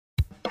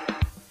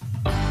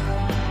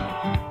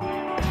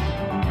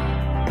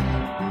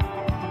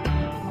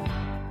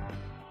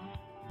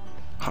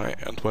Hi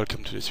and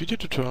welcome to this video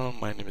tutorial.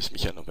 My name is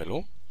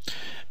m.novelo,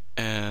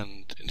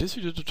 and in this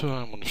video tutorial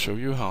I'm going to show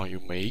you how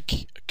you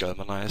make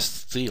galvanized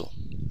steel.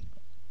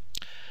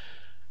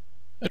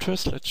 At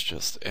first let's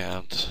just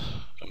add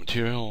a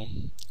material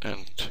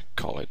and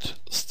call it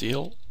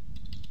steel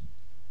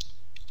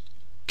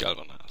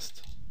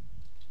galvanized.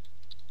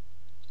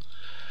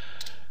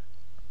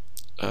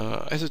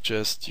 I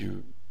suggest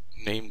you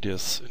name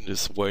this in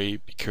this way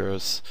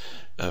because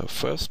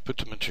first put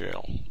the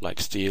material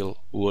like steel,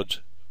 wood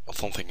or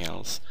something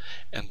else,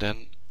 and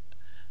then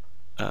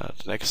the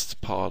next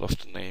part of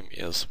the name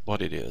is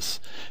what it is.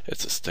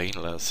 It's a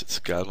stainless, it's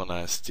a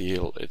galvanized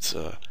steel, it's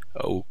a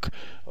oak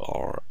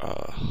or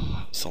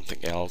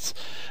something else.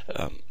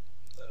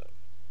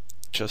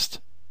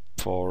 Just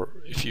for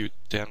if you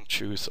then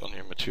choose on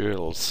your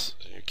materials,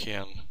 you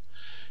can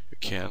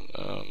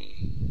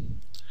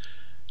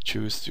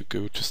choose to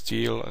go to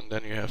steel, and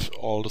then you have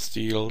all the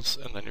steels,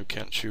 and then you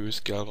can choose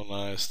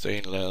galvanized,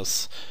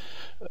 stainless,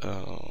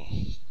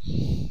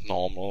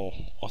 normal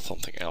or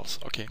something else.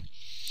 Okay,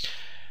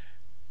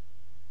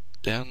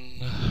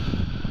 then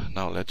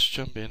now let's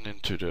jump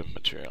into the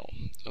material.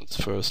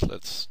 First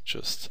let's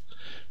just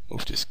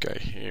move this guy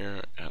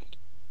here and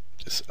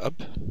this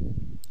up. I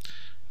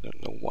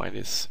don't know why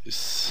this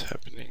is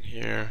happening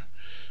here.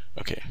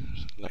 Okay,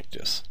 like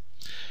this,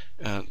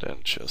 and then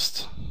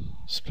just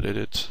split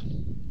it,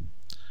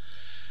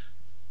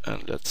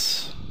 and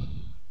let's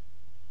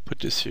put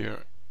this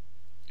here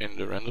in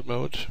the render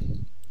mode.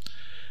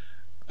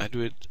 I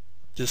do it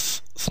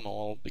this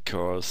small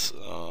because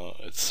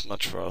it's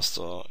much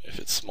faster if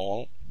it's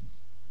small.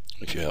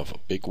 If you have a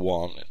big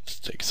one, it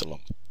takes a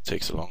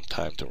long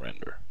time to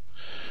render.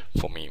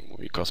 For me,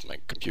 because my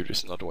computer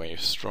is not very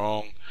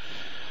strong,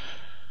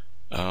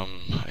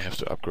 I have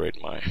to upgrade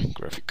my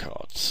graphic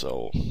card.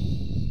 So,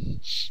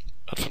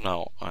 but for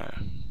now,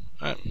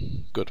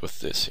 I'm good with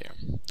this here.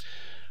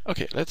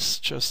 Okay, let's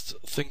just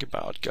think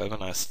about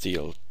galvanized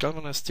steel.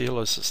 Galvanized steel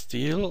is a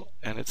steel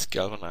and it's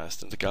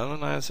galvanized, and the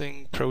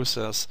galvanizing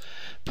process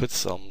puts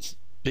some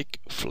big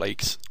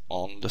flakes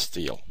on the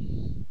steel.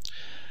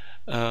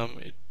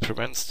 It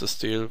prevents the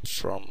steel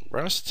from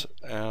rust,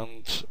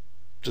 and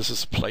this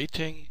is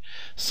plating,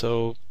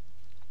 so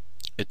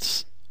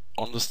it's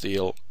on the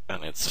steel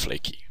and it's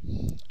flaky.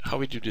 How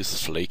we do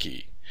this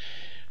flaky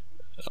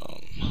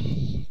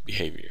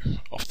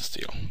behavior of the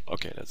steel?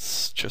 Okay,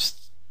 that's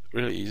just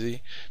really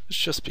easy. Let's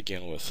just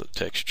begin with the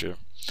texture,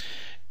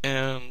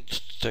 and the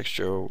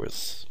texture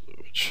which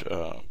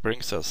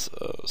brings us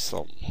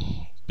some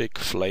big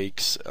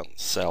flakes and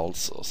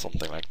cells or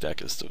something like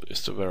that is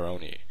the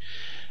Veroni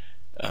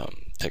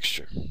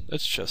texture.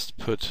 Let's just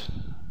put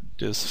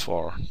this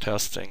for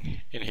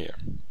testing in here.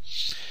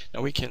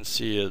 Now we can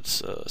see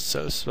its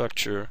cell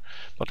structure,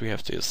 but we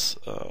have these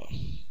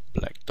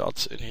black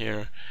dots in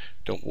here.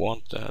 Don't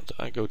want that.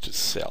 I go to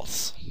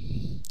cells.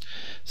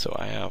 So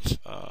I have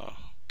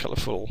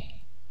colorful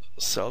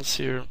cells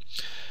here,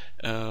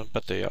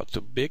 but they are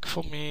too big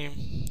for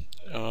me.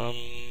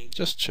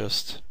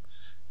 Just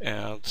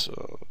add,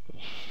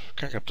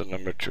 crank up the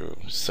number to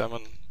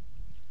 7.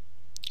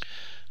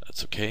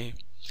 That's okay.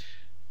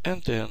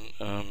 And then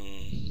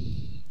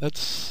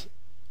this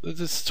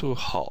is too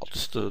hard.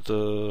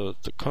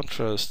 The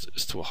contrast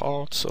is too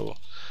hard. So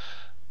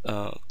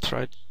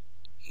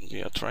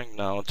we are trying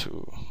now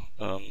to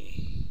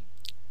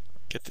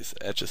get these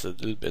edges a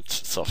little bit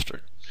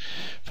softer.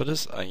 For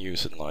this I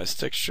use a noise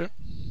texture,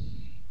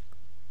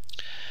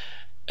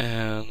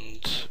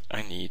 and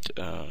I need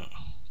a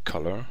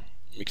color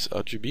mix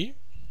RGB,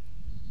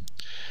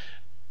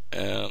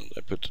 and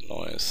I put the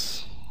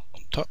noise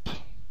on top,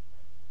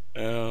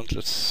 and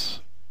let's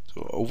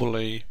do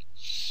overlay,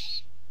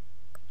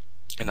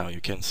 and now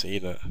you can see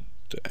the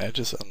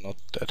edges are not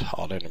that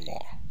hard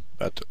anymore,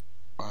 but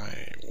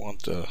I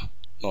want the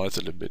noise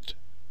a little bit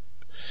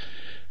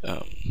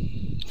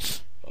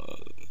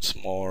it's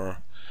more,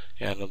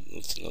 yeah,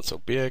 it's not so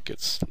big.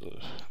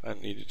 I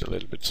need it a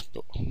little bit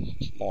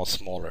more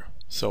smaller.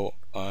 So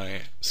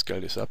I scale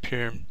this up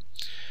here,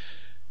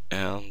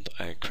 and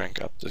I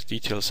crank up the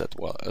details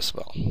as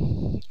well.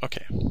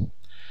 Okay,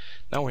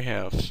 now we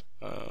have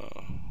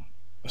a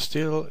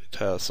steel. It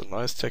has a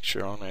nice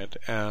texture on it,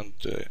 and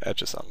the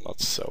edges are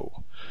not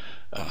so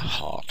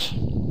hard.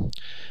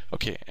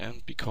 Okay,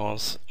 and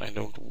because I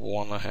don't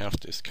wanna have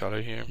this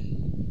color here,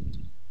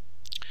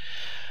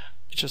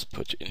 I just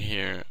put in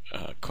here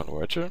a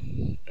converter,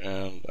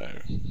 and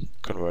I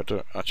convert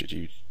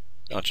RGB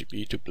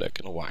to black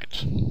and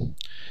white.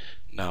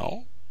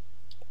 Now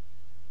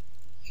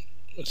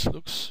it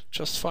looks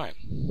just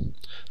fine.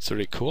 It's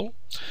really cool.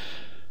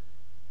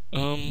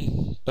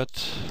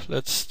 But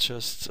let's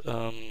just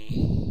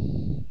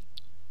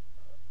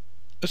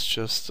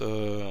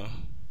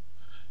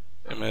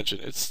imagine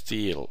it's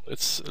steel.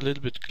 It's a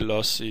little bit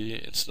glossy.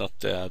 It's not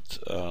that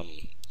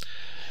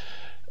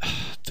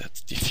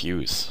that's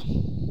diffuse.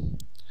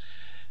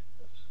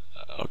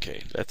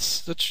 Okay,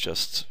 let's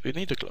just, we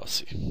need a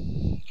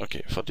glossy.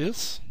 Okay, for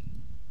this,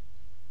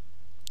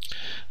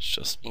 let's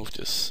just move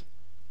this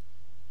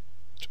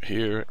to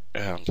here,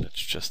 and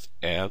let's just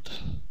add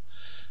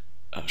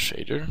a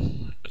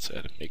shader. Let's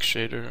add a mix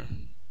shader,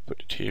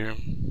 put it here,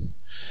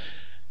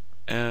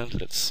 and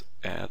let's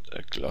add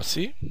a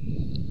glossy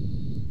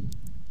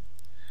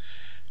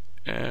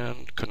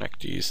and connect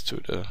these to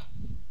the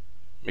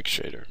mix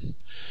shader.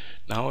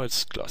 Now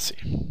it's glossy,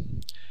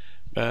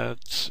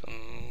 but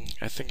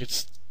I think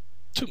it's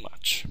too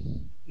much.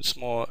 It's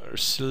more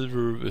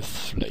silver with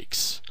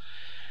flakes,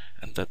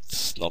 and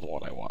that's not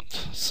what I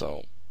want.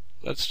 So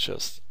let's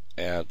just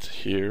add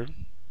here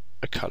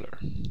a color.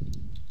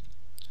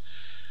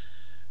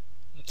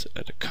 Let's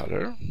add a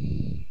color,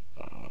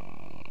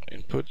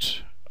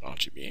 input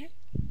RGB,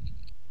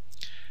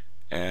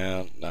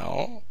 and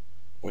now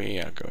we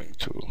are going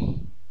to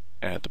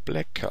add a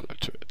black color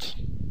to it.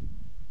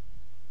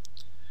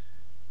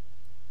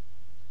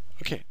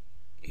 Okay,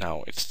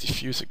 now it's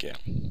diffuse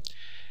again,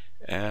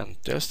 and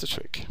there's the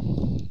trick.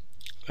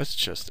 Let's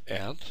just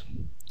add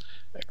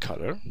a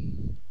color,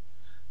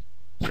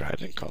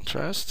 bright and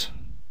contrast,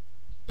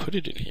 put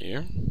it in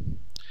here,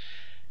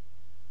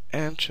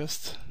 and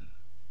just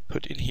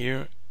put in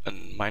here a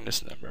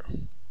minus number.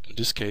 In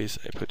this case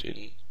I put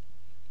in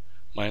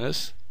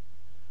minus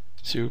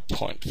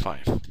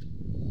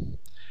 0.5,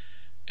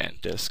 and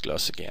there's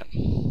gloss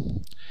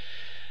again.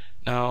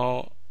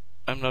 Now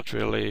I'm not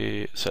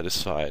really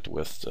satisfied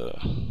with the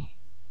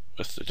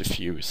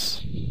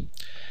diffuse,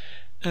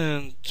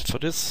 and for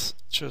this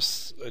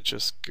I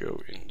just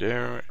go in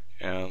there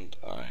and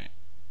I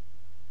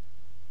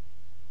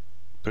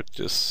put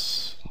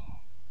this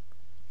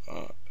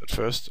at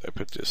first I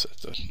put this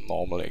at the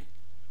normally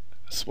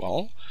as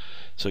well,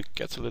 so it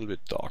gets a little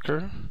bit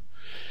darker,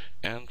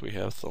 and we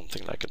have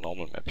something like a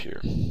normal map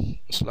here,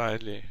 a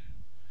slightly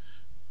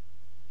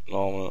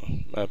normal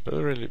map,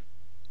 a really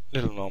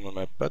little normal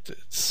map, but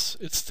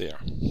it's there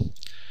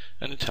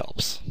and it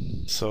helps.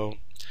 So,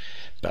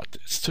 but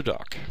it's too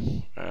dark,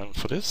 and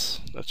for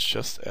this let's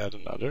just add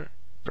another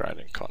bright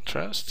and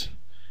contrast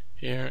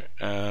here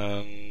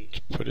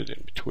and put it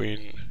in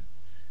between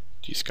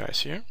these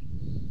guys here,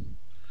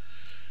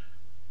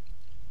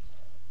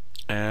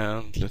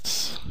 and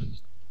let's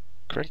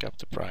crank up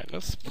the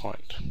brightness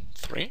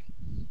 0.3,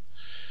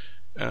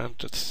 and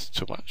that's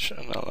too much,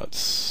 and now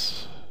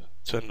let's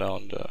turn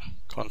down the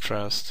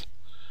contrast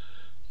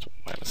to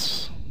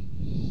minus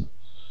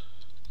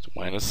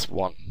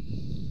 1,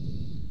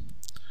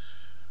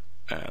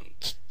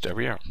 and there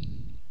we are.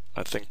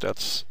 I think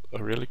that's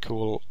a really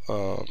cool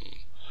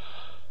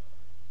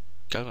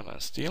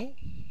galvanized steel.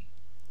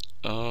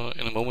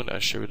 In a moment I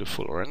show you the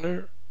full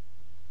render,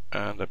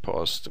 and I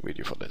pause the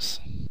video for this.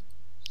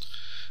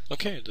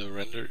 Okay, the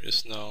render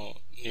is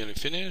now nearly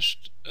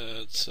finished.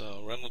 It's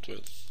rendered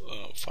with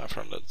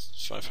 500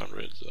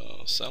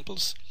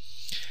 samples,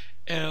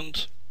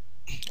 and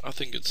I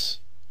think it's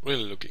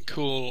really looking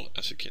cool.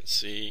 As you can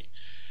see,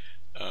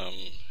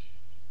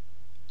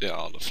 there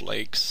are the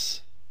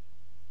flakes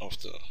of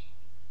the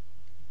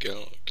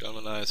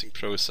galvanizing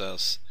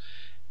process,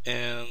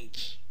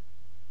 and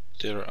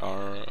there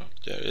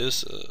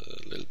is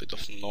a little bit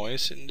of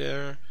noise in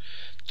there.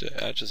 The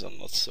edges are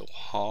not so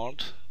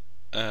hard,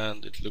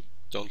 and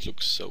don't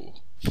look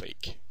so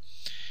fake,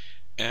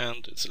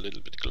 and it's a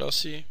little bit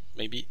glossy,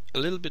 maybe a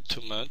little bit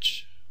too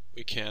much.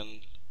 We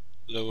can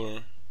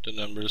lower the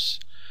numbers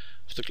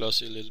of the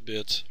glossy a little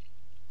bit,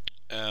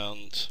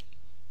 and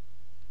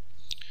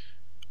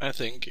I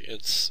think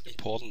it's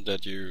important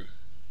that the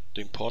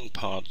important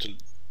part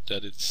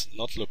that it's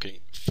not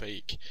looking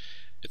fake,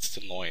 it's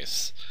the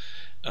noise,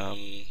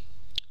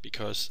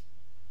 because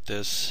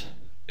there's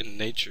in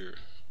nature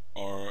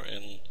or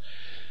in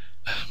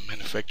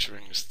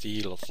manufacturing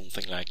steel or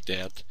something like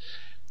that,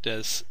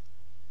 there's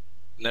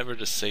never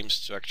the same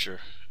structure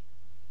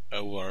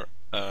over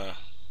a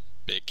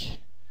big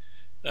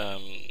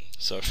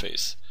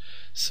surface.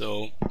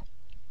 So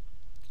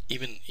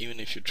even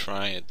if you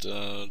try it,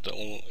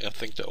 I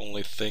think the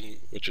only thing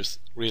which is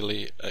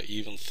really an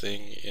even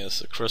thing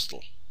is a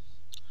crystal,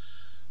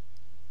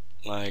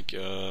 like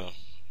a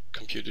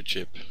computer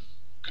chip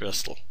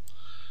crystal,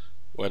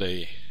 where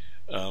they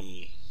a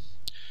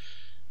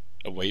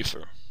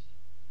wafer.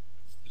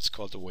 It's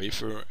called a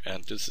wafer,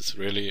 and this is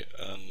really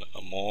an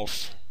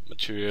amorph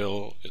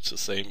material. It's the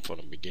same from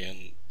the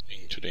beginning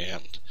to the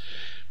end,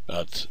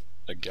 but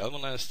a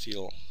galvanized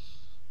steel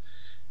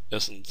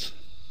isn't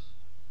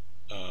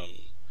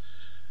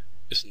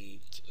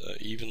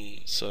even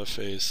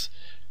surface.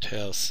 It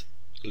has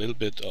a little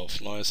bit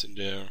of noise in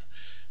there,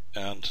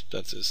 and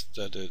that's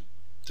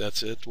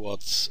it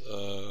what's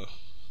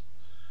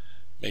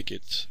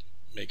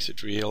makes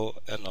it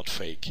real and not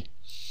fake.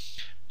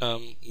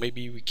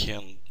 Maybe we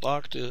can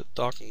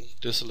darken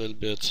this a little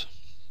bit,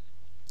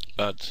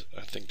 but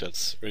I think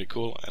that's really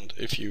cool. And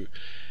if you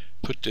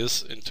put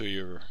this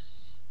into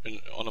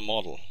on a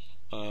model,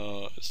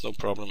 it's no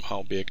problem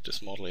how big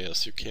this model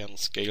is. You can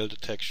scale the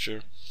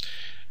texture,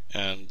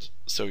 and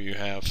so you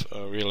have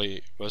a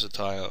really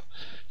versatile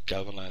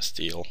galvanized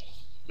steel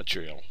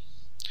material.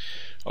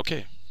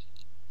 Okay,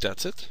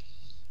 that's it,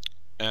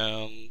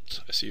 and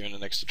I see you in the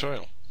next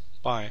tutorial.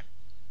 Bye.